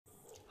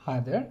Hi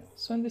there.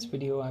 So in this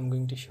video I'm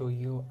going to show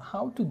you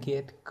how to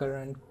get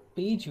current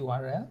page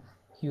URL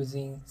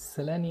using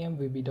Selenium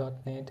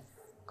VB.NET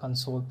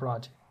console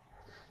project.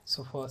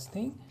 So first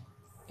thing,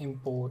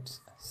 imports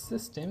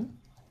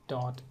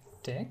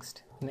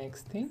system.text.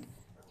 Next thing,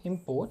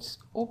 imports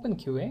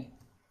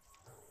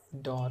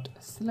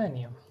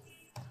openqa.selenium.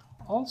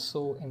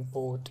 Also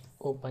import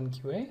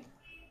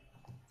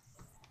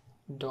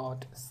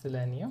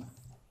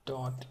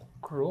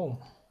openqa.selenium.chrome.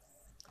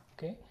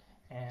 Okay,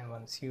 and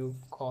once you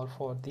call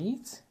for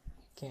these,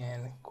 you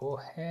can go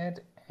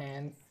ahead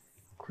and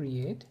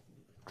create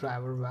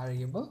driver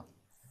variable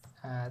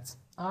as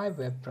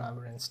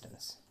iWebdriver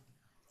instance.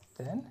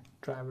 Then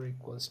driver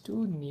equals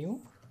to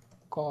new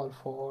call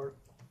for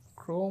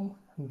Chrome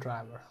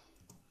driver.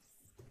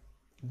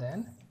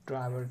 Then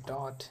driver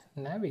dot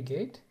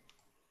navigate.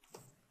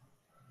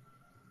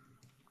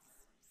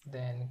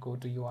 Then go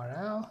to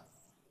URL,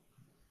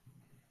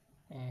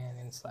 and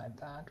inside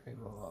that we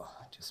will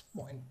just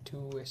point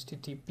to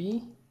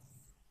http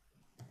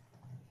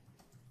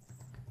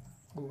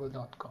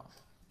google.com.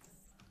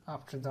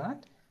 After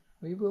that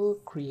we will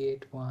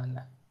create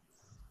one,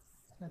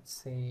 let's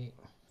say,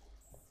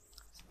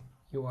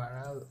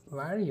 URL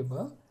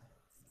variable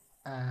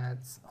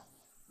as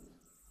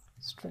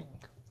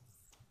string,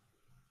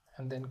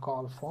 and then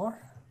call for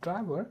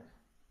driver.url,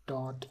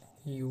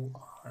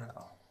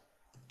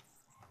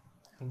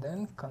 and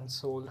then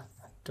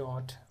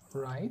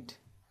console.write.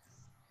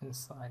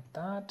 Inside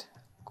that,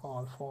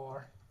 call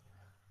for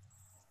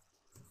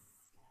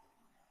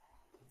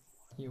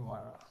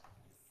URL.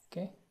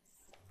 Okay,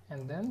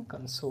 and then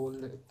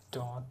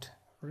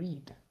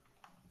console.read.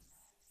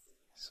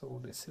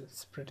 So this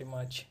is pretty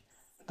much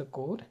the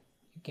code.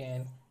 You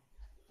can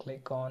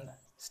click on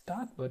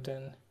start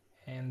button,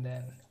 and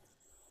then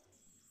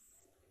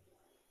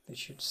this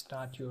should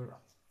start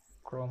your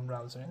Chrome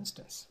browser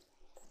instance.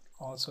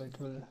 Also, it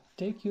will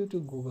take you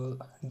to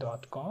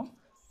google.com.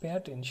 Pay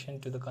attention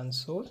to the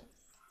console.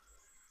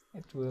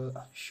 It will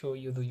show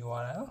you the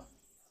URL.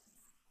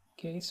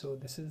 Okay, so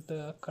this is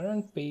the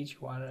current page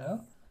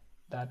URL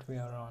that we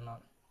are on.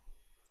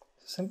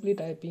 Simply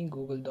typing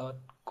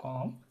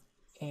google.com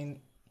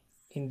in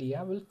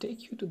India will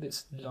take you to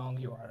this long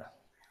URL.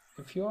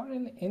 If you are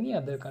in any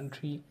other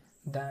country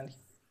than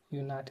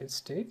United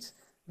States,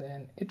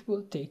 then it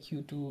will take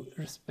you to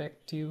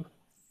respective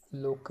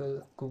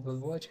local Google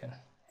version,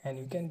 and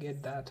you can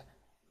get that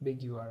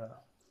big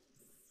URL.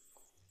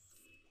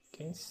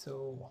 Okay,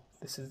 so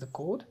this is the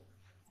code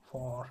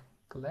for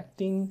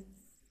collecting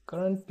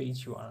current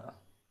page URL.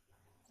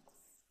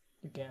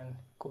 You can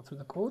go through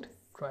the code,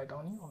 try it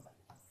on your own.